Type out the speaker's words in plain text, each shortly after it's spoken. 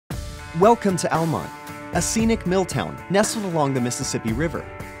Welcome to Almonte, a scenic mill town nestled along the Mississippi River.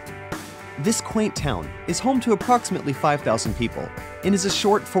 This quaint town is home to approximately 5,000 people and is a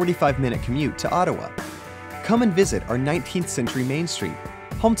short 45-minute commute to Ottawa. Come and visit our 19th century Main Street,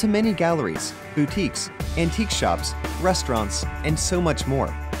 home to many galleries, boutiques, antique shops, restaurants, and so much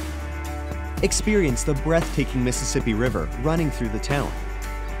more. Experience the breathtaking Mississippi River running through the town.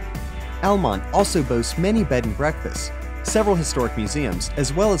 Almonte also boasts many bed and breakfasts, several historic museums,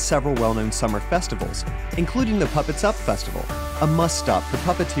 as well as several well-known summer festivals, including the Puppets Up Festival, a must-stop for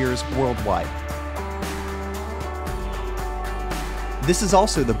puppeteers worldwide. This is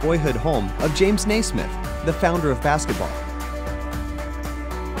also the boyhood home of James Naismith, the founder of basketball.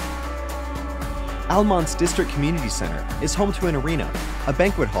 Almonte's District Community Center is home to an arena, a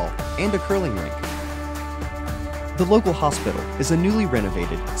banquet hall, and a curling rink. The local hospital is a newly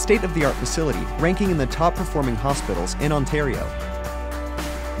renovated, state-of-the-art facility ranking in the top-performing hospitals in Ontario.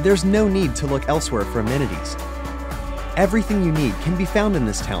 There's no need to look elsewhere for amenities. Everything you need can be found in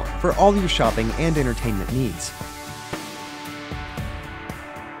this town for all your shopping and entertainment needs.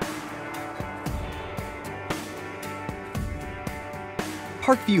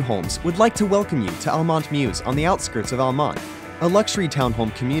 Parkview Homes would like to welcome you to Almonte Mews on the outskirts of Almonte, a luxury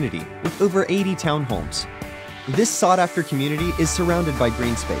townhome community with over 80 townhomes. This sought-after community is surrounded by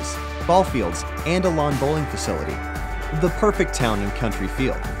green space, ball fields, and a lawn bowling facility. The perfect town and country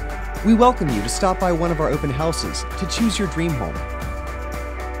feel. We welcome you to stop by one of our open houses to choose your dream home.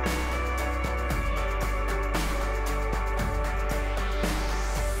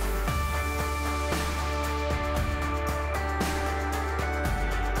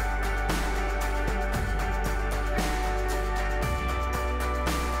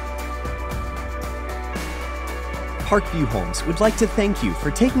 Parkview Homes would like to thank you for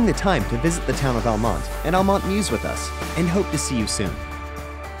taking the time to visit the town of Almonte and Almonte Mews with us, and hope to see you soon.